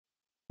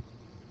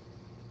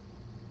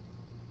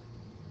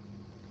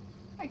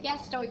Our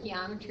gas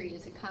stoichiometry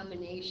is a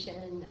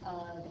combination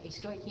of a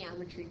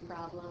stoichiometry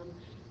problem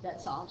that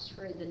solves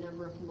for the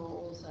number of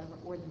moles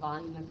or the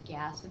volume of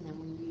gas, and then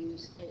we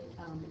use it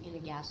in a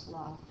gas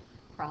law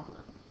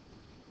problem.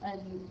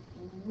 And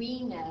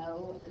we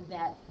know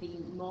that the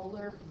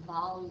molar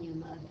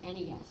volume of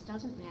any gas,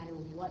 doesn't matter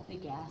what the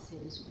gas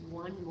is,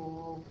 1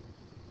 mole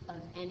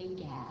of any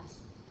gas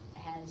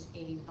has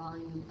a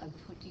volume of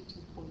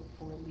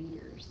 22.4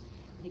 liters.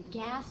 The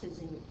gas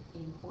isn't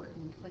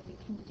important, but the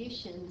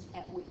conditions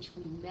at which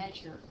we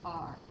measure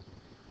are.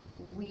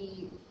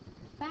 We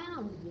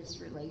found this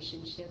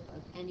relationship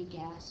of any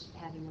gas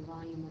having a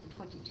volume of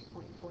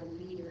 22.4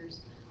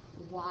 liters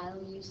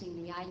while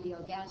using the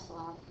ideal gas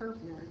law of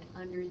Pervner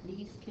under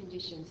these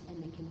conditions,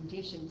 and the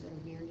conditions are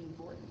very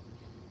important.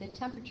 The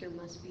temperature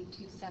must be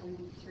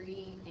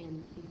 273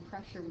 and the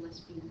pressure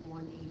must be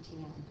 1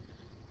 atm.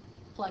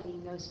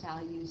 Plugging those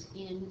values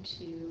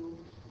into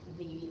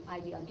the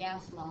ideal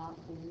gas law,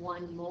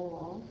 1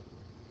 mole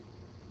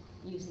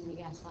using the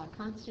gas law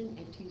constant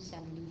at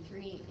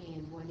 273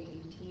 and 1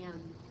 atm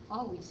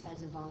always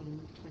has a volume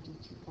of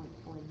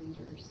 22.4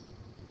 liters.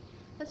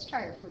 Let's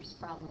try our first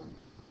problem.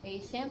 A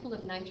sample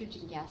of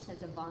nitrogen gas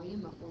has a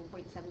volume of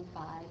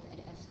 1.75 at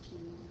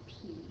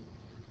STP.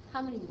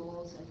 How many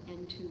moles of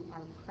N2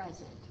 are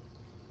present?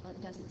 Well,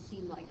 it doesn't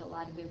seem like a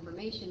lot of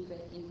information,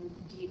 but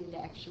indeed it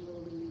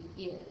actually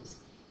is.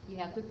 You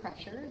have the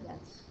pressure,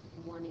 that's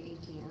 1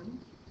 atm.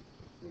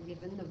 You're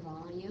given the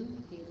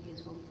volume, it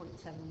is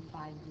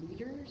 1.75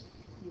 liters.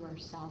 You are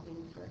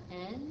solving for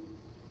N.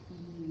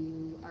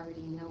 You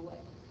already know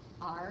what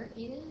R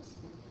is.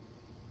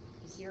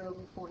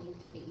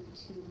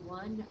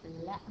 0.821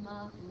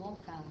 latma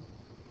molka.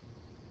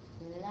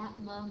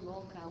 Latma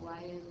molka.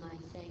 Why am I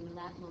saying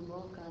latma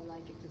molka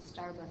like it's a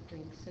Starbucks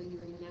drink? So you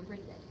remember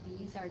that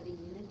these are the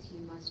units you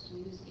must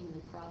use in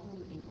your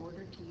problem in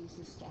order to use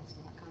this gas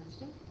law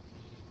constant.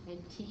 And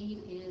T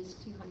is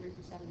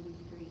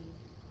 273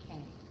 K.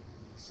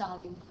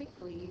 Solving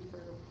quickly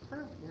for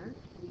Pervner,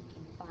 we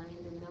can find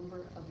the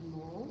number of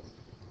moles.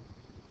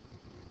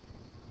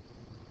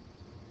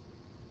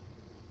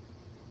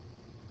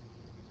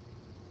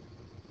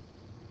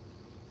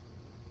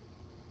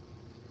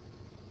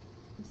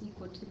 Is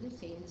equal to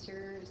this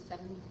answer,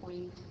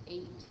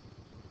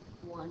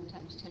 7.81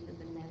 times 10 to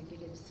the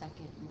negative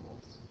second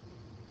moles.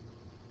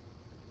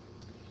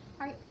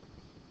 All right.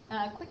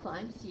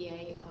 Quicklime,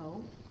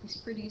 CaO, is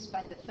produced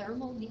by the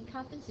thermal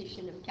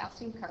decomposition of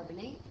calcium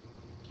carbonate.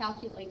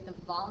 Calculate the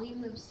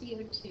volume of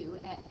CO2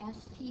 at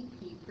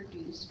STP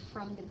produced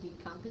from the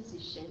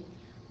decomposition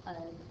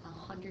of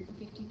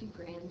 152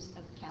 grams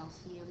of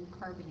calcium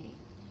carbonate.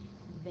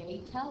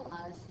 They tell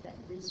us that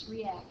this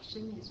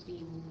reaction is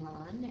being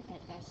run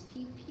at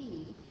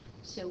STP,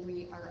 so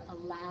we are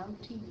allowed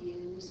to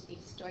use a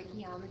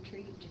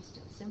stoichiometry, just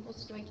a simple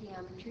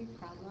stoichiometry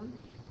problem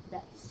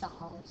that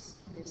solves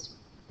this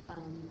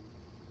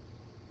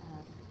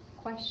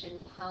question,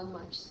 how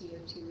much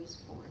CO2 is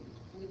formed.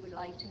 We would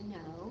like to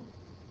know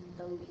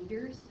the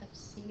liters of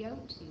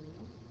CO2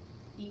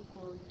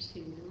 equal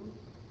to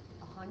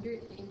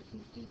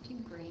 152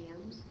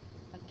 grams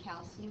of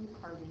calcium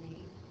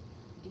carbonate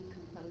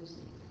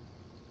decomposing.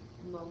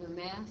 Molar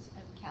mass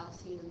of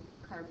calcium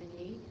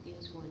carbonate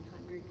is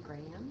 100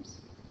 grams.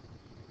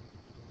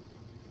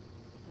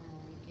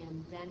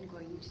 And then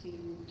going to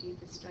do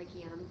the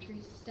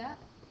stoichiometry step.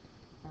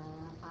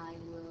 I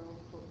will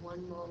put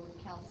 1 mole of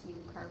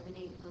calcium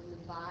carbonate on the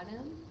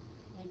bottom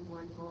and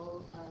 1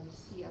 mole of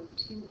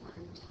CO2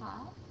 on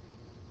top.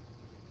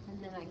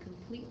 And then I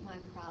complete my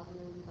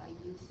problem by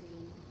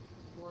using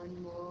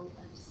 1 mole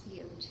of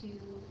CO2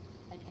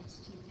 at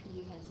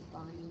STP has a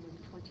volume of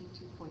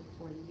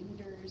 22.4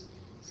 liters,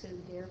 so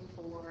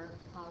therefore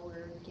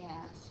our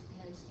gas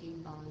has a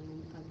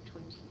volume of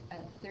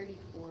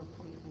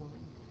 34.1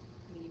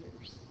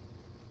 liters.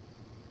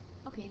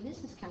 Okay,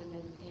 this is kind of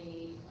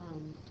a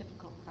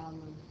difficult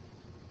problem.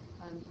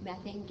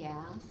 Methane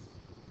gas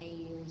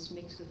is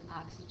mixed with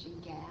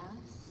oxygen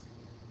gas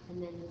and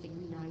then is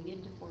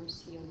ignited to form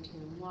CO2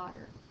 and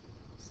water.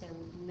 So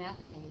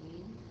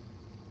methane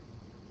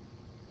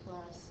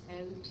plus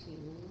O2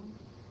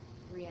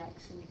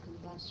 reacts in a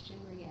combustion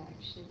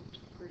reaction to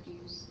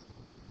produce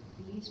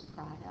these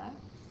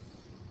products.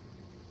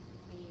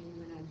 And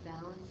when I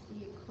balance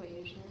the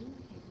equation,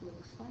 it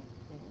looks like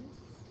this.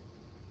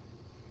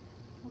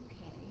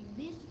 Okay,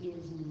 this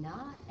is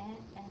not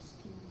at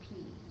STP,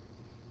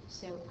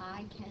 so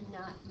I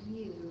cannot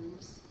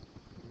use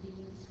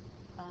these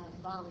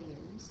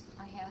volumes.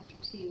 I have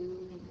to,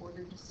 in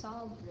order to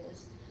solve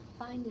this,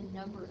 find the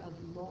number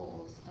of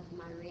moles of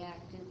my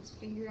reactants,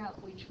 figure out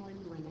which one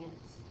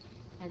limits,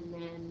 and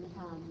then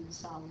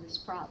solve this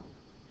problem.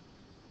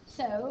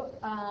 So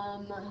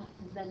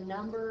the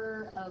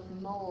number of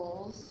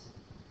moles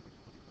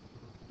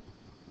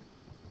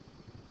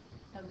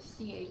of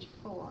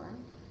CH4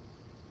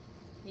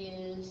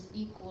 is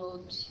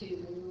equal to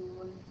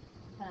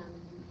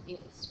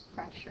its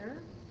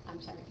pressure,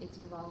 its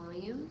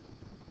volume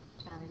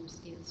times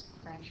its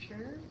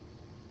pressure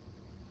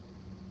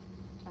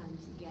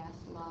times the gas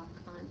law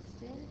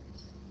constant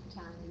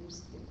times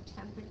the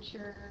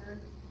temperature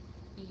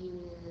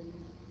in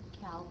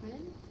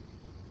Kelvin.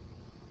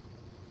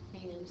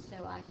 And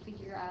so I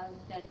figure out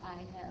that I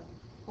have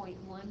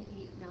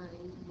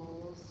 0.189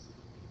 moles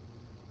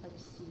of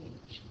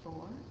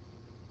CH4.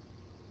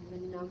 The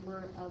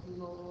number of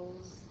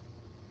moles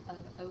of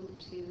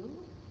O2,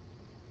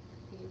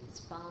 its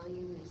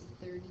volume is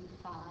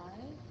 35,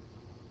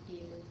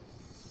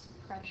 its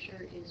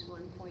pressure is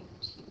 1.25,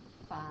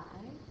 gas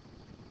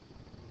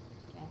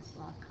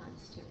law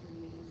constant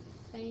remains the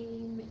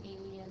same,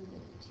 and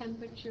the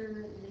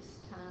temperature this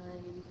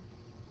time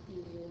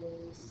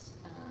is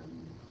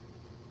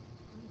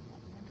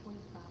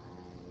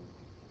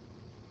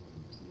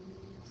 125,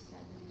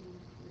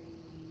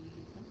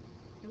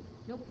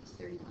 273, nope, it's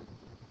 31.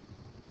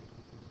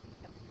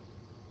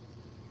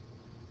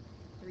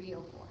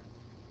 304.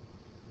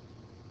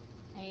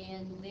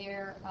 And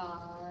there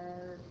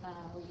are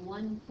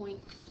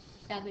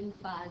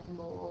 1.75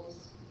 moles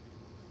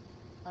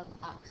of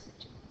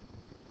oxygen.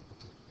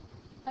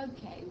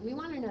 Okay, we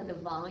want to know the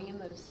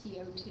volume of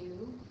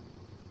CO2,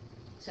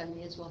 so I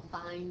may as well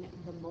find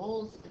the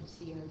moles of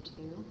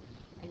CO2,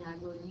 and I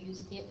will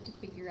use it to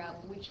figure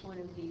out which one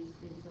of these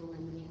is the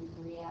limiting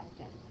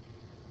reactant.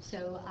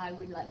 So I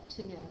would like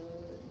to know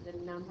the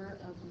number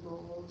of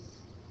moles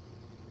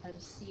of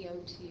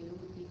CO2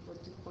 equal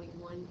to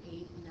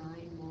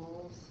 0.189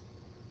 moles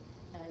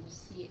of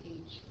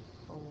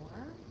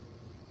CH4.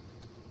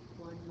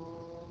 1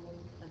 mole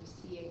of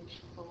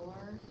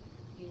CH4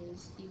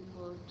 is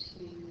equal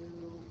to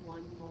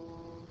 1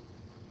 mole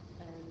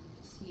of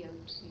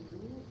CO2,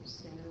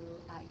 so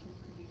I can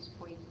produce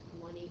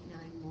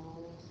 0.189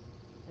 moles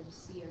of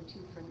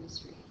CO2 from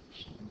this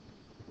reaction.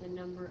 The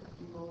number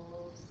of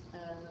moles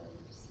of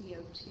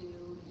CO2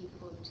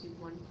 equal to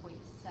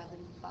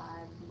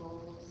 1.75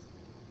 moles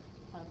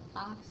of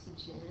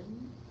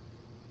oxygen.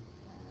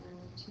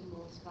 2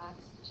 moles of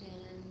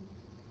oxygen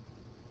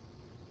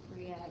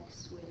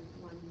reacts with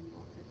 1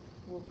 mole,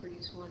 will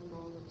produce 1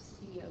 mole of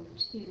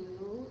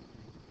CO2,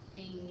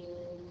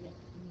 and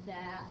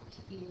that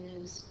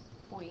is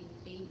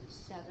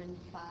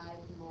 0.875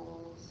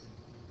 moles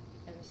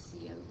of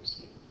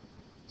CO2.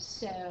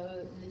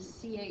 So the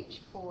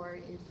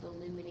CH4 is the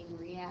limiting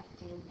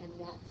reactant, and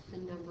that's the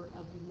number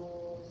of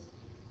moles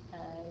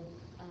of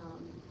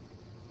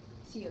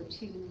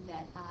CO2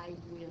 that I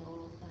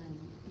will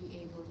be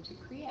able to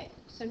create.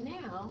 So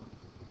now,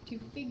 to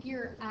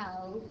figure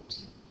out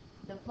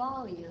the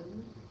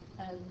volume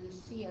of the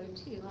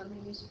CO2, I'm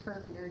going to use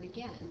PerkNerd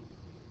again.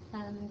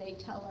 They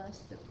tell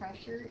us the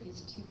pressure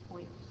is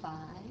 2.5.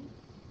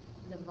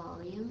 The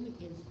volume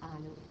is I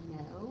don't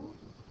know.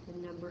 The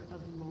number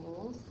of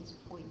moles is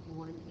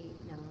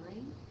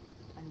 0.189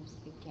 times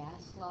the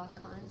gas law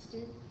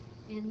constant,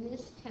 and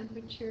this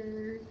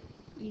temperature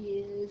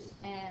is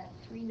at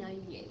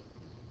 398.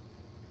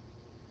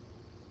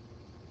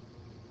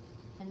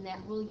 And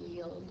that will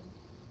yield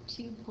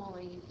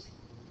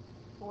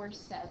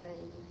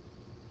 2.47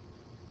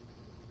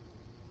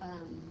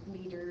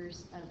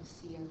 liters of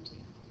CO2.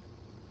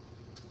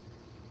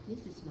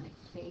 This is my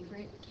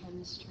favorite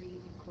chemistry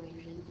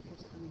equation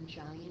because I'm a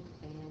giant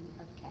fan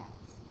of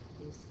cats.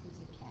 This is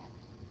a cat.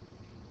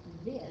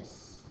 This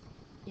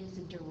is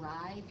a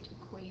derived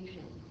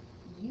equation.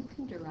 You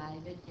can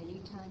derive it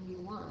anytime you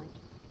want,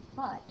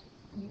 but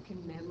you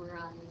can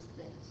memorize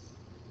this.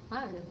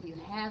 I don't know if you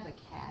have a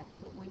cat,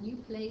 but when you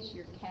place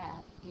your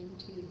cat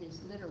into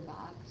his litter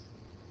box,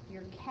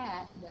 your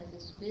cat does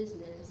his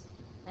business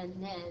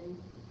and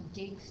then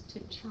digs to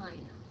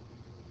China.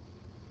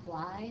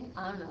 Why?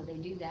 I don't know. They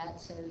do that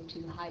so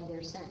to hide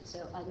their scent,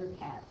 so other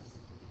cats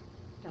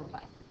don't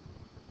fight.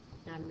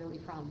 Not a really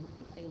problem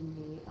in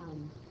the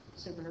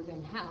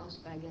suburban house,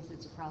 but I guess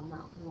it's a problem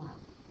out in the wild.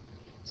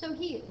 So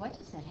what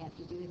does that have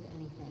to do with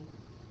anything?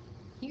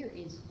 Here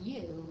is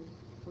you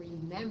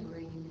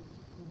remembering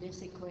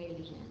this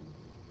equation.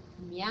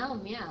 Meow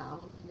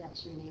meow,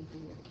 that's your name for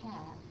your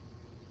cat,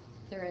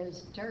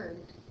 throws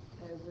dirt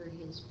over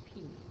his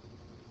pee.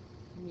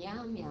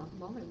 Meow meow,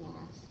 molar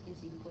mass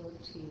is equal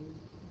to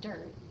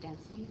dirt,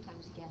 density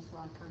times gas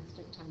law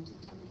constant times the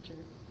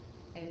temperature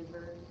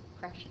over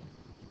pressure.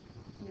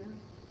 You're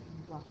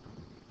welcome.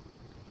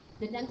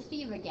 The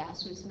density of a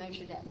gas was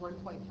measured at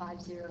 1.50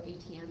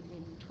 atm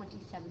in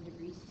 27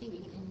 degrees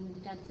C, and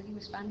the density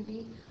was found to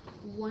be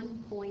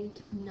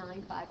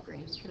 1.95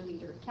 grams per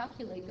liter.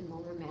 Calculate the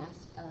molar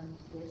mass of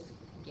this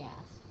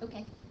gas.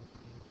 Okay,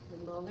 the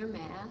molar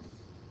mass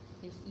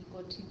is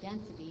equal to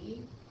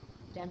density.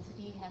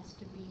 Density has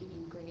to be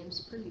in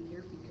grams per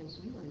liter because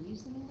you are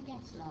using the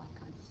gas law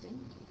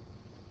constant.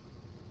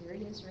 Here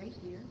it is right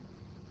here.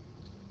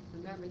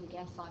 Remember, the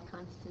gas law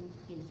constant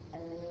is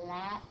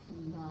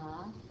Latin.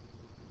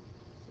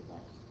 So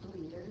that's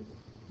liters.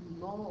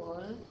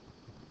 Mole.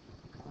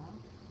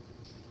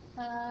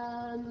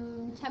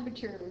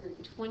 Temperature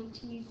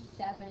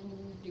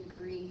 27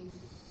 degrees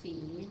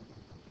C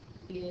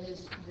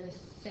is the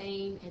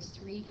same as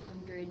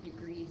 300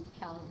 degrees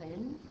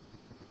Kelvin.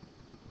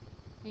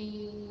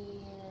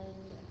 And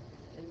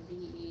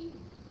the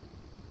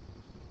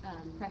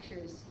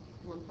pressure is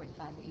 1.5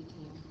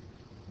 atm.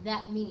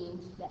 That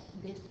means that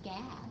this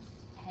gas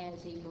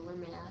has a molar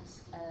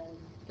mass of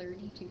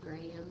 32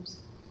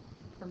 grams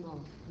per mole.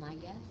 My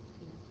guess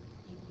is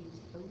it is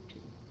O2.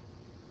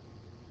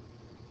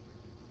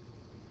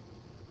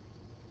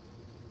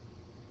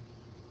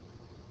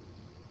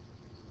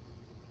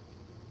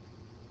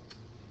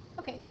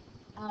 Okay,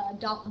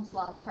 Dalton's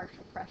law of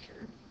partial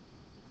pressure.